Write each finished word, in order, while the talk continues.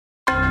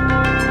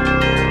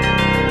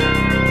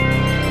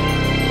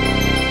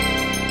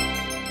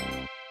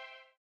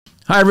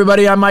Hi,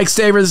 everybody. I'm Mike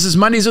Staver. This is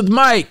Mondays with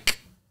Mike,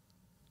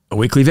 a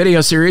weekly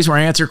video series where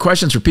I answer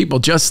questions for people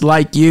just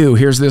like you.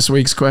 Here's this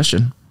week's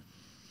question.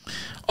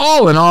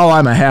 All in all,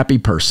 I'm a happy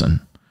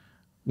person.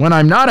 When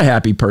I'm not a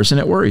happy person,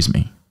 it worries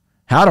me.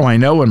 How do I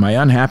know when my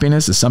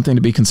unhappiness is something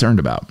to be concerned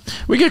about?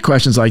 We get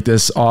questions like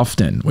this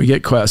often. We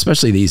get,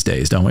 especially these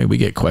days, don't we? We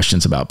get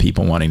questions about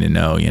people wanting to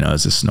know,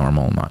 is this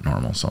normal, not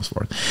normal, so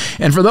forth.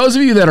 And for those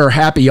of you that are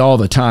happy all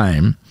the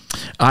time,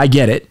 I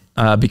get it.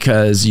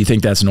 Because you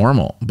think that's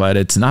normal, but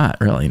it's not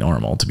really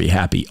normal to be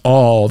happy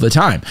all the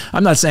time.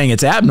 I'm not saying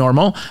it's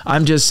abnormal.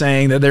 I'm just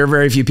saying that there are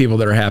very few people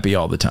that are happy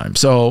all the time.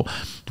 So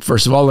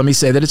first of all, let me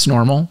say that it's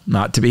normal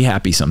not to be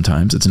happy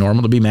sometimes. It's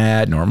normal to be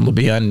mad, normal to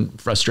be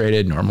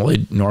frustrated, normal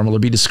to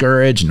be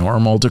discouraged,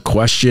 normal to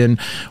question,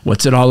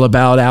 what's it all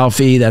about,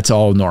 Alfie? That's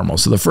all normal.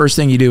 So the first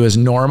thing you do is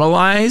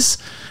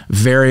normalize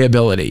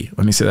variability.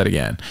 Let me say that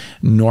again.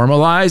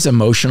 Normalize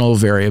emotional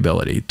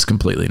variability. It's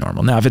completely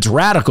normal. Now, if it's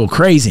radical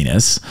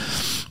craziness,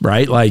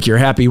 right? Like you're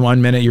happy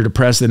one minute, you're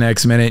depressed the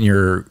next minute, and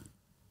you're,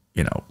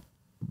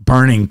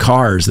 burning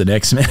cars the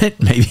next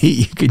minute, maybe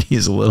you could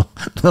use a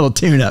little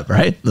tune-up,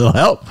 right? A little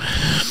help.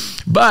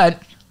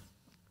 But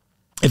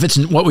if it's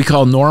what we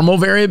call normal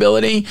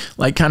variability,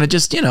 like kind of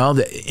just,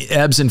 the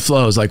ebbs and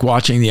flows, like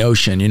watching the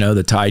ocean,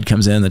 the tide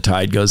comes in, the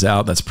tide goes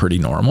out, that's pretty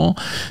normal.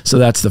 So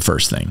that's the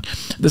first thing.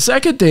 The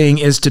second thing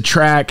is to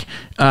track,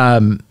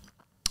 to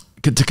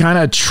kind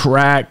of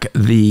track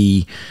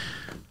the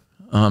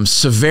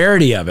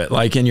severity of it.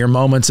 Like in your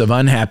moments of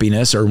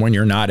unhappiness or when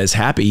you're not as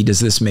happy, does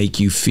this make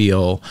you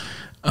feel,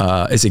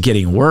 is it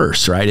getting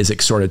worse, right? Is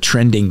it sort of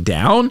trending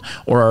down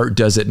or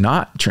does it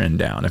not trend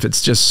down? If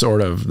it's just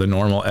sort of the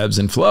normal ebbs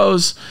and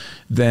flows,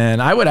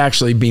 then I would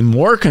actually be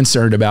more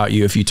concerned about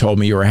you if you told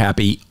me you were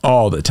happy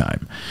all the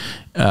time.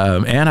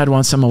 And I'd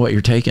want some of what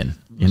you're taking.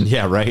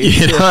 Yeah, right.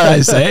 You know what I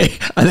say?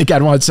 I think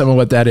I'd want some of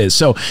what that is.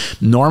 So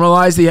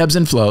normalize the ebbs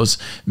and flows,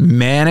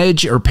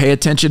 manage or pay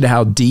attention to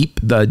how deep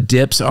the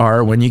dips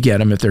are when you get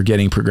them. If they're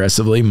getting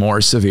progressively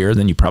more severe,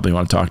 then you probably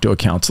want to talk to a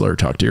counselor or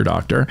talk to your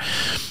doctor.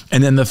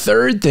 And then the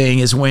third thing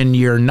is when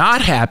you're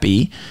not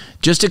happy,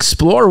 just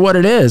explore what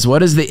it is.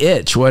 What is the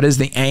itch? What is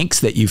the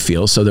angst that you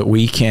feel so that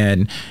we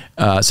can,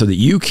 so that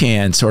you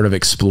can sort of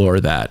explore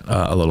that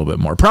a little bit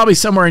more. Probably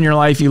somewhere in your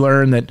life you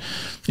learn that,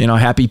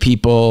 happy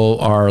people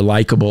are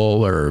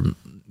likable or,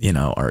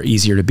 are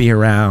easier to be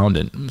around.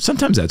 And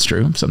sometimes that's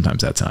true.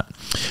 Sometimes that's not.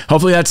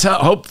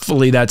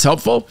 Hopefully that's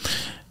helpful.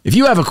 If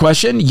you have a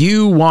question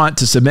you want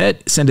to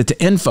submit, send it to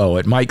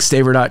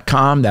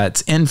info@mikestaver.com.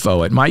 That's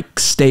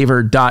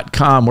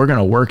info@mikestaver.com. We're going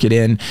to work it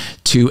in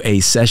to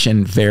a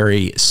session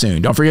very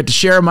soon. Don't forget to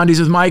share Mondays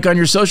with Mike on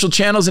your social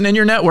channels and in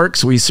your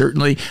networks. We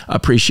certainly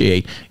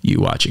appreciate you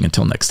watching.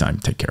 Until next time,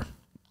 take care.